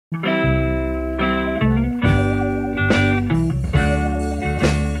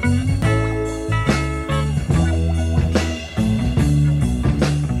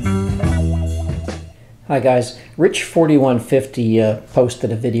Hi guys, Rich4150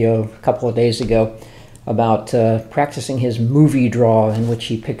 posted a video a couple of days ago about practicing his movie draw, in which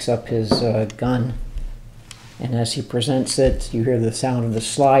he picks up his gun, and as he presents it you hear the sound of the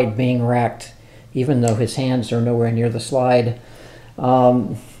slide being racked even though his hands are nowhere near the slide.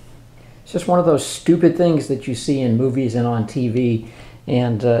 It's just one of those stupid things that you see in movies and on TV,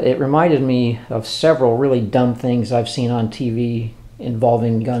 and it reminded me of several really dumb things I've seen on TV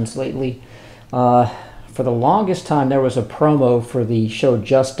involving guns lately. For the longest time there was a promo for the show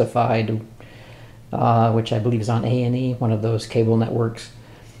Justified, which I believe is on A&E, one of those cable networks,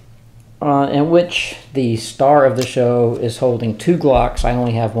 in which the star of the show is holding two Glocks. I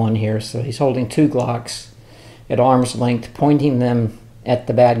only have one here, so he's holding two Glocks at arm's length, pointing them at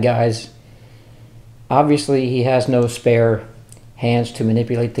the bad guys. Obviously he has no spare hands to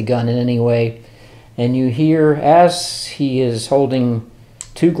manipulate the gun in any way, and you hear, as he is holding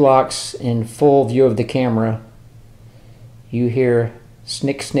two Glocks in full view of the camera, you hear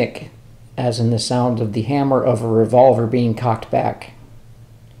snick snick, as in the sound of the hammer of a revolver being cocked back,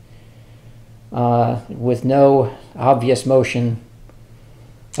 with no obvious motion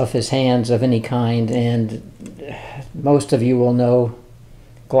of his hands of any kind. And most of you will know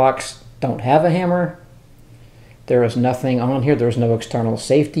Glocks don't have a hammer. There is nothing on here. There's no external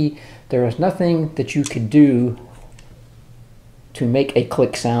safety. There is nothing that you could do to make a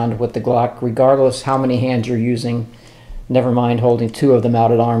click sound with the Glock, regardless how many hands you're using. Never mind holding two of them out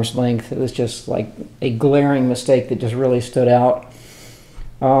at arm's length. It was just like a glaring mistake that just really stood out.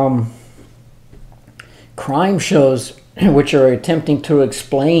 Crime shows which are attempting to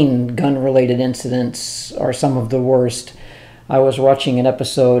explain gun-related incidents are some of the worst. I was watching an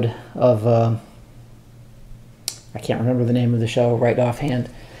episode of, I can't remember the name of the show right offhand,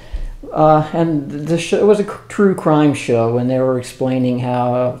 and the show, it was a true crime show, and they were explaining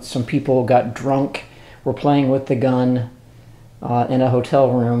how some people got drunk, were playing with the gun in a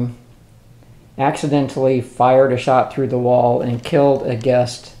hotel room, accidentally fired a shot through the wall and killed a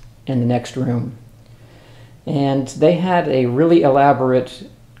guest in the next room. And they had a really elaborate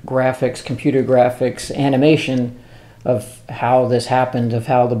graphics, computer graphics animation of how this happened, of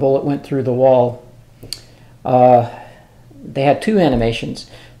how the bullet went through the wall. They had two animations,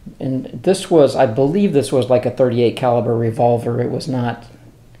 and this was, I believe this was like a .38 caliber revolver. It was not,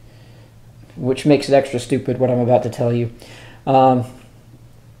 which makes it extra stupid what I'm about to tell you. The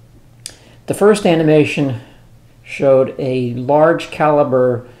first animation showed a large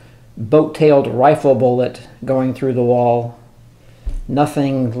caliber boat-tailed rifle bullet going through the wall.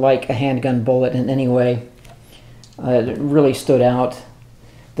 Nothing like a handgun bullet in any way. It really stood out.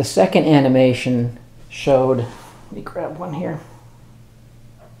 The second animation showed, let me grab one here.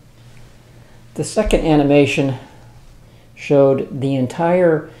 The second animation showed the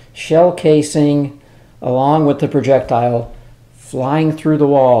entire shell casing along with the projectile flying through the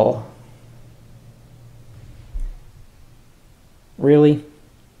wall. Really?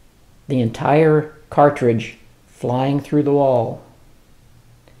 The entire cartridge flying through the wall.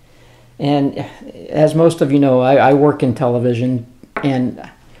 And as most of you know, I work in television,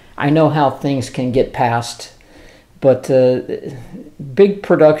 and I know how things can get passed, but big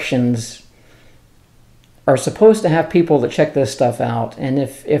productions are supposed to have people that check this stuff out, and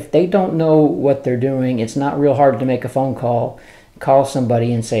if they don't know what they're doing, it's not real hard to make a phone call, call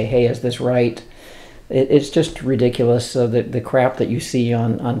somebody and say, hey, is this right? It's just ridiculous, the crap that you see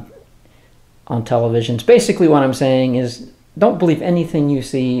on televisions. Basically what I'm saying is, don't believe anything you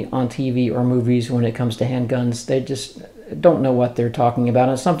see on TV or movies when it comes to handguns. They just don't know what they're talking about,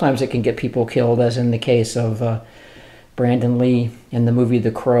 and sometimes it can get people killed, as in the case of Brandon Lee in the movie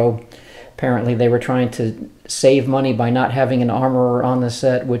The Crow. Apparently they were trying to save money by not having an armorer on the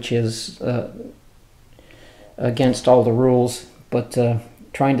set, which is against all the rules, but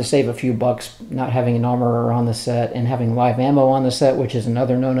trying to save a few bucks, not having an armorer on the set and having live ammo on the set, which is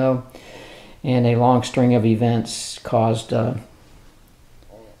another no-no. And a long string of events caused a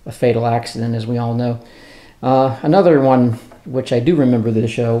fatal accident, as we all know. Another one, which I do remember the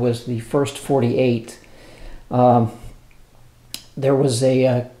show, was the first 48. There was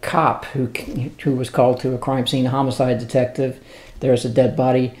a cop who was called to a crime scene, a homicide detective. There's a dead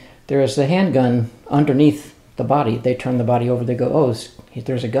body. There's a handgun underneath the body. They turn the body over. They go, oh,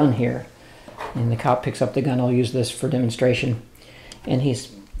 there's a gun here. And the cop picks up the gun. I'll use this for demonstration. And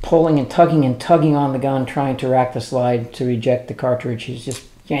he's pulling and tugging on the gun, trying to rack the slide to eject the cartridge. He's just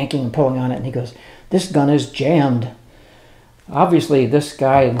yanking and pulling on it, and he goes, this gun is jammed. Obviously, this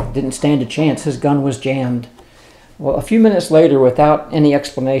guy didn't stand a chance. His gun was jammed. Well, a few minutes later, without any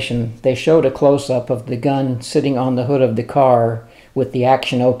explanation, they showed a close-up of the gun sitting on the hood of the car with the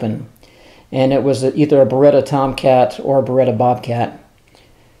action open. and it was either a Beretta Tomcat or a Beretta Bobcat,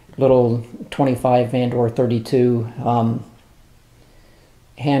 little 25 Vandor 32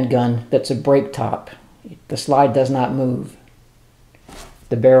 handgun that's a break top. The slide does not move.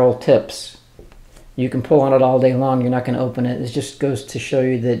 The barrel tips. You can pull on it all day long. You're not going to open it. It just goes to show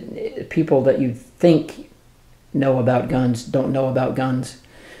you that people that you think know about guns don't know about guns.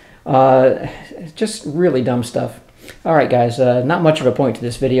 Just really dumb stuff. All right, guys. Not much of a point to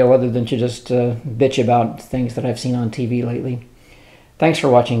this video other than to just bitch about things that I've seen on TV lately. Thanks for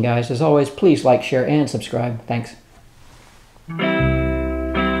watching, guys. As always, please like, share, and subscribe. Thanks.